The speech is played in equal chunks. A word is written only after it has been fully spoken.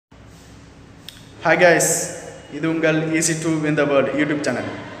Hi guys, இது உங்கள் easy to win the world YouTube channel.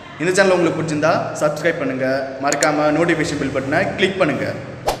 இந்த சேனல் உங்களுக்கு பிடிச்சிருந்தா subscribe பண்ணுங்க, மறக்காம notification bell பட்டனை click பண்ணுங்க.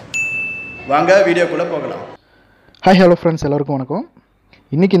 வாங்க வீடியோக்குள்ள போகலாம். Hi hello friends, எல்லாருக்கும் வணக்கம்.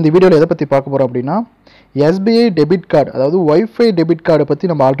 இன்னைக்கு இந்த வீடியோல எதை பத்தி பார்க்க போறோம் அப்படினா SBI debit card அதாவது Wifi debit card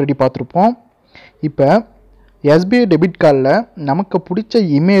பத்தி நம்ம ஆல்ரெடி பார்த்திருப்போம். இப்போ SBI debit cardல நமக்கு பிடிச்ச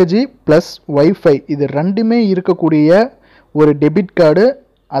இமேஜ் ப்ளஸ் Wifi இது ரெண்டுமே இருக்கக்கூடிய ஒரு டெபிட் கார்டு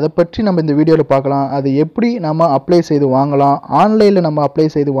அதை பற்றி நம்ம இந்த வீடியோவில் பார்க்கலாம். அது எப்படி நம்ம அப்ளை செய்து வாங்கலாம், ஆன்லைனில் நம்ம அப்ளை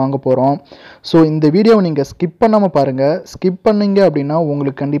செய்து வாங்க போகிறோம். ஸோ இந்த வீடியோவை நீங்கள் ஸ்கிப் பண்ணாமல் பாருங்கள். ஸ்கிப் பண்ணிங்க அப்படின்னா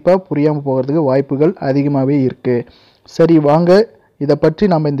உங்களுக்கு கண்டிப்பாக புரியாமல் போகிறதுக்கு வாய்ப்புகள் அதிகமாகவே இருக்குது. சரி வாங்க இதை பற்றி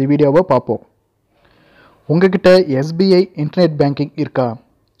நம்ம இந்த வீடியோவை பார்ப்போம். உங்ககிட்ட SBI இன்டர்நெட் பேங்கிங் இருக்கா?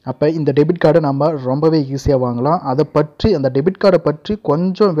 அப்போ இந்த டெபிட் கார்டை நம்ம ரொம்பவே ஈஸியாக வாங்கலாம். அதை பற்றி அந்த டெபிட் கார்டை பற்றி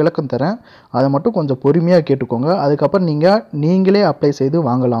கொஞ்சம் விளக்கம் தரேன், அதை மட்டும் கொஞ்சம் பொறுமையாக கேட்டுக்கோங்க. அதுக்கப்புறம் நீங்களே அப்ளை செய்து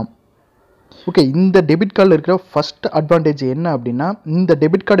வாங்கலாம். ஓகே, இந்த டெபிட் கார்டில் இருக்கிற ஃபஸ்ட் அட்வான்டேஜ் என்ன அப்படின்னா, இந்த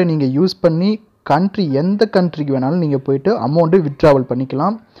டெபிட் கார்டை நீங்கள் யூஸ் பண்ணி எந்த கண்ட்ரிக்கு வேணாலும் நீங்கள் போயிட்டு அமௌண்ட்டு வித்ட்ராவல்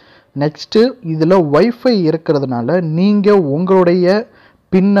பண்ணிக்கலாம். நெக்ஸ்ட்டு இதில் வைஃபை இருக்கிறதுனால நீங்கள் உங்களுடைய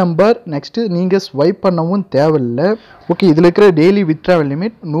பின் நம்பர் நெக்ஸ்ட்டு நீங்கள் ஸ்வைப் பண்ணவும் தேவையில்லை. ஓகே, இதில் இருக்கிற டெய்லி வித்ட்ராவல்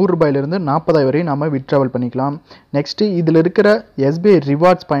லிமிட் 100 ரூபாயிலிருந்து 40 வரையும் நம்ம வித்ட்ராவல் பண்ணிக்கலாம். நெக்ஸ்ட்டு இதில் இருக்கிற SBI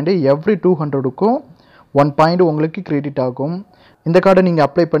rewards point every 200க்கும் 1 point உங்களுக்கு கிரெடிட் ஆகும். இந்த கார்டை நீங்கள்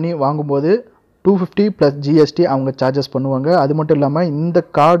அப்ளை பண்ணி வாங்கும்போது 250 + GST அவங்க சார்ஜஸ் பண்ணுவாங்க. அது மட்டும் இல்லாமல் இந்த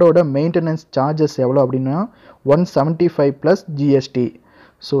கார்டோட மெயின்டெனன்ஸ் சார்ஜஸ் எவ்வளோ அப்படின்னா 175 + GST.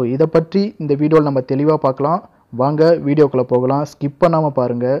 ஸோ இதை பற்றி இந்த வீடியோவில் நம்ம தெளிவாக பார்க்கலாம். வாங்க வீடியோக்குள்ளே போகலாம். ஸ்கிப் பண்ணாமல்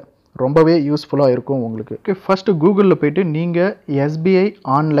பாருங்கள், ரொம்பவே யூஸ்ஃபுல்லாக இருக்கும் உங்களுக்கு. ஓகே, ஃபஸ்ட்டு கூகுளில் போய்ட்டு நீங்கள் SBI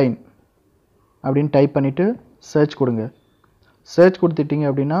ஆன்லைன் அப்படின்னு டைப் பண்ணிவிட்டு சர்ச் கொடுங்க. சர்ச் கொடுத்துட்டிங்க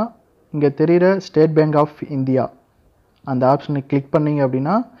அப்படின்னா இங்கே தெரிகிற ஸ்டேட் பேங்க் ஆஃப் இந்தியா அந்த ஆப்ஷனை கிளிக் பண்ணிங்க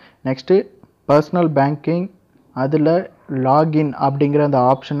அப்படின்னா நெக்ஸ்ட்டு பர்சனல் பேங்கிங் அதில் லாகின் அப்படிங்கிற அந்த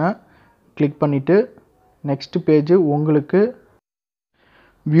ஆப்ஷனை கிளிக் பண்ணிவிட்டு நெக்ஸ்ட்டு பேஜ் உங்களுக்கு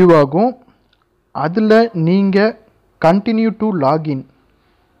வியூ ஆகும். அதில் நீங்கள் கண்டினியூ டு லாகின்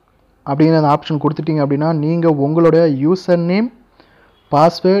அப்படிங்கிற அந்த ஆப்ஷன் கொடுத்துட்டிங்க அப்படின்னா நீங்கள் உங்களுடைய யூசர் நேம்,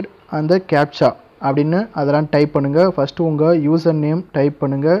 பாஸ்வேர்டு அந்த கேப்சா அப்படின்னு அதெல்லாம் டைப் பண்ணுங்கள். ஃபஸ்ட்டு உங்கள் யூசர் நேம் டைப்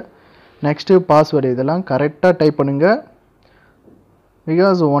பண்ணுங்கள், நெக்ஸ்ட்டு பாஸ்வேர்டு இதெல்லாம் கரெக்டாக டைப் பண்ணுங்கள்.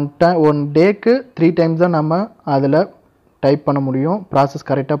 பிகாஸ் ஒன் டேக்கு 3 டைம்ஸ் தான் நம்ம அதில் டைப் பண்ண முடியும், ப்ராசஸ்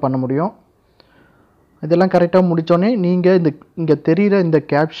கரெக்டாக பண்ண முடியும். இதெல்லாம் கரெக்டாக முடித்தோடனே நீங்கள் இங்கே தெரிகிற இந்த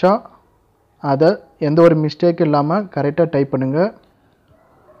கேப்சா அதை எந்த ஒரு மிஸ்டேக்கும் இல்லாமல் கரெக்டாக டைப் பண்ணுங்கள்.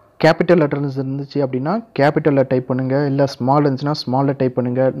 கேபிட்டல் லெட்டர்ஸ் இருந்துச்சு அப்படின்னா கேபிட்டலில் டைப் பண்ணுங்கள், இல்லை ஸ்மால் இருந்துச்சுன்னா ஸ்மாலில் டைப்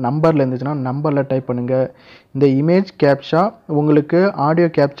பண்ணுங்கள், நம்பரில் இருந்துச்சுன்னா நம்பரில் டைப் பண்ணுங்கள். இந்த இமேஜ் கேப்சா உங்களுக்கு ஆடியோ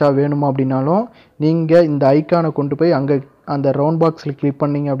கேப்சா வேணுமா அப்படின்னாலும் நீங்கள் இந்த ஐக்கானை கொண்டு போய் அங்கே அந்த ரவுண்ட் பாக்ஸில் கிளிக்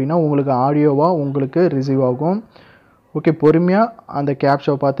பண்ணிங்க அப்படின்னா உங்களுக்கு ஆடியோவாக உங்களுக்கு ரிசீவ் ஆகும். ஓகே, பொறுமையாக அந்த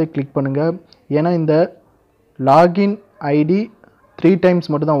கேப்சாவை பார்த்து கிளிக் பண்ணுங்கள். ஏன்னா இந்த லாகின் ஐடி 3 டைம்ஸ்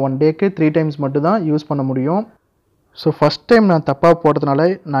மட்டும்தான், 1 டேக்கு 3 டைம்ஸ் மட்டும்தான் யூஸ் பண்ண முடியும். ஸோ ஃபஸ்ட் டைம் நான் தப்பாக போடுறதுனால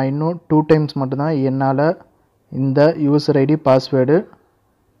நான் இன்னும் 2 டைம்ஸ் மட்டும்தான் என்னால் இந்த யூசர் ஐடி பாஸ்வேர்டு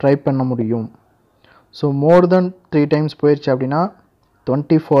ட்ரை பண்ண முடியும். ஸோ மோர் தென் 3 டைம்ஸ் போயிடுச்சு அப்படின்னா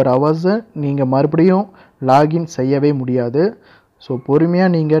 24 ஹவர்ஸு நீங்கள் மறுபடியும் லாகின் செய்யவே முடியாது. ஸோ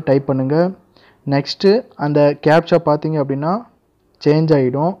பொறுமையாக நீங்கள் டைப் பண்ணுங்கள். நெக்ஸ்ட்டு அந்த கேப்சா பார்த்தீங்க அப்படின்னா சேஞ்ச்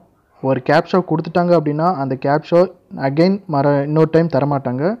ஆகிடும். ஒரு கேப்ஷா கொடுத்துட்டாங்க அப்படின்னா அந்த கேப்ஷா அகெயின் இன்னொரு டைம்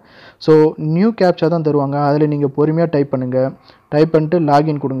தரமாட்டாங்க. ஸோ நியூ கேப்ஷா தான் தருவாங்க. அதில் நீங்கள் பொறுமையாக டைப் பண்ணுங்கள். டைப் பண்ணிட்டு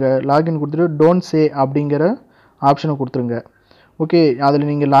லாகின் கொடுங்க. லாகின் கொடுத்துட்டு டோன்ட் சே அப்படிங்கிற ஆப்ஷனை கொடுத்துருங்க. ஓகே, அதில்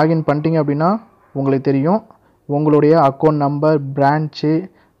நீங்கள் லாகின் பண்ணிட்டீங்க அப்படின்னா உங்களுக்கு தெரியும் உங்களுடைய account number, branch,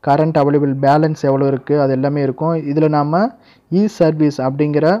 current available balance எவ்வளோ இருக்குது அது எல்லாமே இருக்கும். இதில் நாம் சர்வீஸ்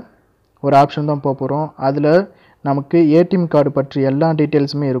அப்படிங்கிற ஒரு ஆப்ஷன் தான் போக போகிறோம். அதில் நமக்கு ATM கார்டு பற்றி எல்லா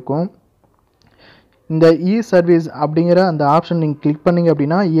டீட்டெயில்ஸுமே இருக்கும். இந்த சர்வீஸ் அப்படிங்கிற அந்த ஆப்ஷன் நீங்கள் கிளிக் பண்ணிங்க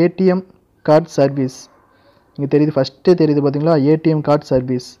அப்படின்னா ATM கார்டு சர்வீஸ் இங்கே தெரியுது, ஃபஸ்ட்டே தெரியுது பார்த்தீங்களா, ATM கார்டு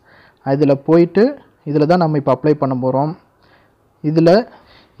சர்வீஸ். அதில் போயிட்டு இதில் தான் நம்ம இப்போ அப்ளை பண்ண போகிறோம்.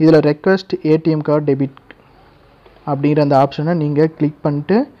 இதில் ரெக்வெஸ்ட் ATM கார்டு டெபிட் அப்படிங்கிற அந்த ஆப்ஷனை நீங்கள் கிளிக்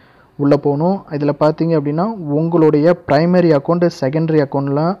பண்ணிட்டு உள்ளே போகணும். இதில் பார்த்தீங்க அப்படின்னா உங்களுடைய ப்ரைமரி அக்கௌண்ட்டு, செகண்டரி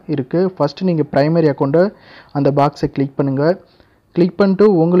அக்கௌண்ட்லாம் இருக்குது. ஃபஸ்ட்டு நீங்கள் ப்ரைமரி அக்கௌண்ட்டை அந்த பாக்ஸை கிளிக் பண்ணுங்கள். கிளிக் பண்ணிட்டு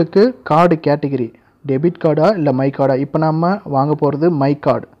உங்களுக்கு கார்டு கேட்டகிரி டெபிட் கார்டா இல்லை மை கார்டா, இப்போ நம்ம வாங்க போகிறது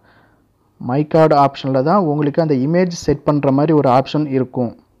மை கார்டு ஆப்ஷனில் தான் உங்களுக்கு அந்த இமேஜ் செட் பண்ணுற மாதிரி ஒரு ஆப்ஷன்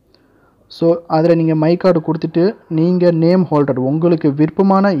இருக்கும். ஸோ அதில் நீங்கள் மை கார்டு கொடுத்துட்டு நீங்கள் நேம் ஹோல்டர் உங்களுக்கு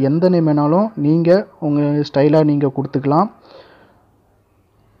விருப்பமான எந்த நேம் வேணாலும் நீங்கள் உங்கள் ஸ்டைலாக நீங்கள் கொடுத்துக்கலாம்.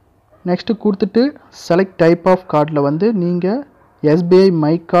 நெக்ஸ்ட்டு கொடுத்துட்டு செலக்ட் டைப் ஆஃப் கார்டில் வந்து நீங்கள் SBI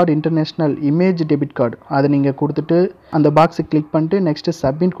mycard international image debit card அதை நீங்கள் கொடுத்துட்டு அந்த பாக்ஸை கிளிக் பண்ணிட்டு நெக்ஸ்ட்டு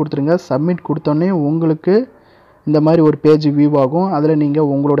சப்மிட் கொடுத்துருங்க. சப்மிட் கொடுத்தோன்னே உங்களுக்கு இந்த மாதிரி ஒரு பேஜ் வியூ ஆகும். அதில்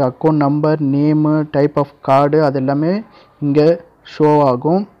நீங்கள் உங்களோட account number, name, type of card அது எல்லாமே இங்கே ஷோ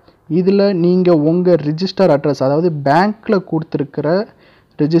ஆகும். இதில் நீங்கள் உங்கள் ரிஜிஸ்டர் அட்ரஸ், அதாவது பேங்க்கில் கொடுத்துருக்கிற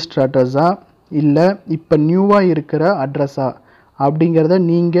ரிஜிஸ்டர் அட்ரஸா இல்லை இப்போ நியூவாக இருக்கிற அட்ரஸா அப்படிங்கிறத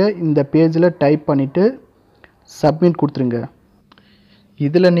நீங்கள் இந்த பேஜில் டைப் பண்ணிவிட்டு சப்மிட் கொடுத்துருங்க.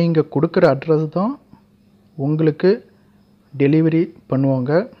 இதில் நீங்கள் கொடுக்குற அட்ரஸ் தான் உங்களுக்கு டெலிவரி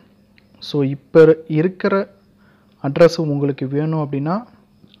பண்ணுவாங்க. ஸோ இப்போ இருக்கிற அட்ரஸ் உங்களுக்கு வேணும் அப்படின்னா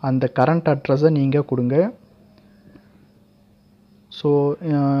அந்த கரண்ட் அட்ரஸை நீங்கள் கொடுங்க. ஸோ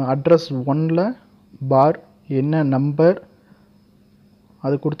அட்ரஸ் 1ல் பார் என்ன நம்பர்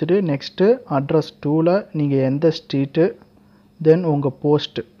அது கொடுத்துட்டு நெக்ஸ்ட்டு அட்ரஸ் 2ல் நீங்கள் எந்த ஸ்ட்ரீட்டு, தென் உங்கள்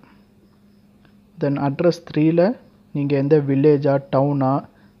போஸ்ட்டு, தென் அட்ரஸ் 3ல் நீங்கள் எந்த வில்லேஜா, டவுனா,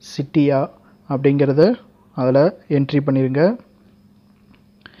 சிட்டியா அப்படிங்கிறத அதில் என்ட்ரி பண்ணிடுங்க.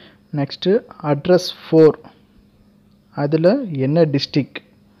 நெக்ஸ்ட்டு அட்ரஸ் 4 அதில் என்ன டிஸ்ட்ரிக்,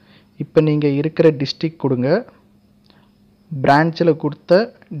 இப்போ நீங்கள் இருக்கிற டிஸ்ட்ரிக் கொடுங்க. பிரான்ச்சில் கொடுத்த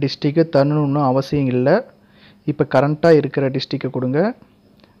டிஸ்ட்ரிக்கு தரணுன்னு அவசியம் இல்லை. இப்போ கரண்ட்டாக இருக்கிற டிஸ்ட்ரிக்கை கொடுங்க.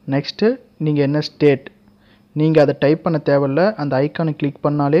 நெக்ஸ்ட்டு நீங்கள் என்ன ஸ்டேட், நீங்கள் அதை டைப் பண்ண தேவையில்ல, அந்த ஐக்கானை கிளிக்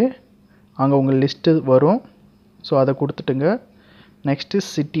பண்ணாலே அங்கே உங்கள் லிஸ்ட்டு வரும். ஸோ அதை கொடுத்துட்டுங்க. நெக்ஸ்ட்டு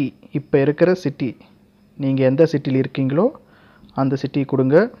சிட்டி, இப்போ இருக்கிற சிட்டி, நீங்கள் எந்த சிட்டியில் இருக்கீங்களோ அந்த சிட்டி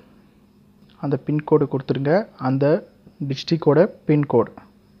கொடுங்க. அந்த பின்கோடு கொடுத்துருங்க, அந்த டிஸ்ட்ரிக்டோட பின்கோடு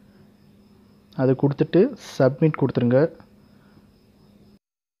அது கொடுத்துட்டு சப்மிட் கொடுத்துருங்க.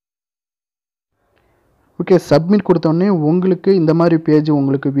 ஓகே, சப்மிட் கொடுத்தோடனே உங்களுக்கு இந்த மாதிரி பேஜ்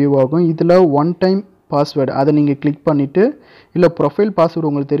உங்களுக்கு வியூ ஆகும். இதில் ஒன் டைம் பாஸ்வேர்டு அதை நீங்கள் கிளிக் பண்ணிவிட்டு, இல்லை ப்ரொஃபைல் பாஸ்வேர்டு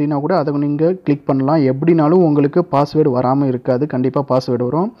உங்களுக்கு தெரியுனா கூட அதை நீங்கள் கிளிக் பண்ணலாம். எப்படினாலும் உங்களுக்கு பாஸ்வேர்டு வராமல் இருக்காது, கண்டிப்பாக பாஸ்வேர்டு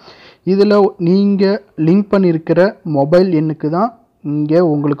வரும். இதில் நீங்கள் லிங்க் பண்ணியிருக்கிற மொபைல் எண்ணுக்கு தான் இங்கே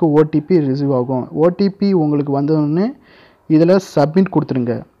உங்களுக்கு ஓடிபி ரிசீவ் ஆகும். ஓடிபி உங்களுக்கு வந்தோடனே இதில் சப்மிட்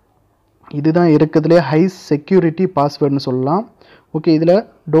கொடுத்துருங்க. இதுதான் இருக்கிறதுலே ஹை செக்யூரிட்டி பாஸ்வேர்டுன்னு சொல்லலாம். ஓகே, இதில்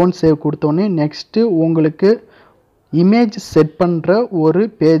டோன்ட் சேவ் கொடுத்தோன்னே நெக்ஸ்ட்டு உங்களுக்கு இமேஜ் செட் பண்ணுற ஒரு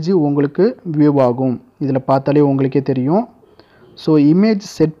பேஜ் உங்களுக்கு வியூ ஆகும். இதில் பார்த்தாலே உங்களுக்கே தெரியும். ஸோ இமேஜ்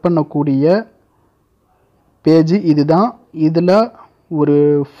செட் பண்ணக்கூடிய பேஜ் இது தான். இதில் ஒரு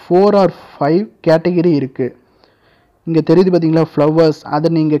 4 or 5 கேட்டகரி இருக்குது. இங்கே தெரியுது பார்த்தீங்களா, ஃப்ளவர்ஸ், அதை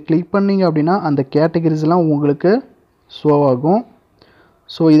நீங்கள் கிளிக் பண்ணிங்க அப்படின்னா அந்த கேட்டகரிஸ்லாம் உங்களுக்கு ஷோ ஆகும்.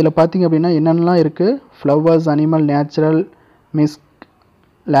 ஸோ இதில் பார்த்தீங்க அப்படின்னா என்னென்னலாம் இருக்குது, flowers, animal, natural, misc,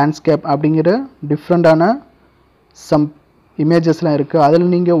 landscape அப்படிங்கிற டிஃப்ரெண்ட்டான சம் இமேஜஸ்லாம் இருக்குது. அதில்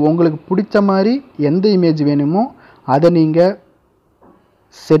நீங்கள் உங்களுக்கு பிடிச்ச மாதிரி எந்த இமேஜ் வேணுமோ அதை நீங்கள்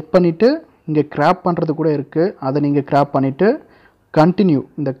செட் பண்ணிவிட்டு இங்கே கிராப் பண்ணுறது கூட இருக்குது. அதை நீங்கள் கிராப் பண்ணிவிட்டு கண்டினியூ,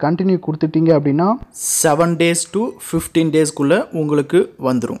 இந்த கண்டினியூ கொடுத்துட்டீங்க அப்படின்னா 7 days to 15 daysக்குள்ளே உங்களுக்கு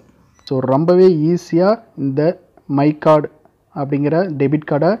வந்துடும். ஸோ ரொம்பவே ஈஸியாக இந்த mycard அப்படிங்கிற டெபிட்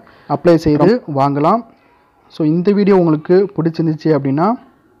கார்டை அப்ளை செய்து வாங்கலாம். ஸோ இந்த வீடியோ உங்களுக்கு பிடிச்சிருந்துச்சு அப்படின்னா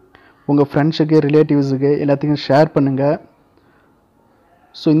உங்கள் ஃப்ரெண்ட்ஸுக்கு, ரிலேட்டிவ்ஸுக்கு எல்லாத்துக்கும் ஷேர் பண்ணுங்கள்.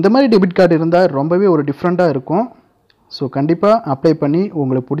 ஸோ இந்த மாதிரி டெபிட் கார்டு இருந்தால் ரொம்பவே ஒரு டிஃப்ரெண்ட்டாக இருக்கும். ஸோ கண்டிப்பாக அப்ளை பண்ணி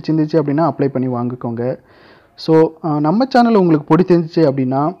உங்களுக்கு பிடிச்சிருந்துச்சு அப்படின்னா அப்ளை பண்ணி வாங்கிக்கோங்க. ஸோ நம்ம சேனல் உங்களுக்கு பிடிச்சிருந்துச்சு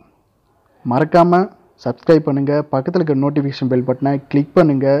அப்படின்னா மறக்காமல் சப்ஸ்கிரைப் பண்ணுங்கள். பக்கத்தில் இருக்கிற நோட்டிஃபிகேஷன் பெல் பட்டனை கிளிக்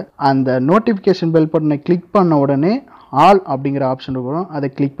பண்ணுங்கள். அந்த நோட்டிஃபிகேஷன் பெல் பட்டனை கிளிக் பண்ண உடனே ஆல் அப்படிங்கிற ஆப்ஷன் வரும், அதை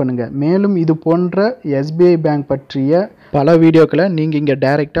கிளிக் பண்ணுங்கள். மேலும் இது போன்ற SBI பேங்க் பற்றிய பல வீடியோக்களை நீங்கள் இங்கே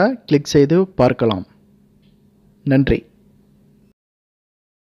டைரெக்டாக கிளிக் செய்து பார்க்கலாம். நன்றி.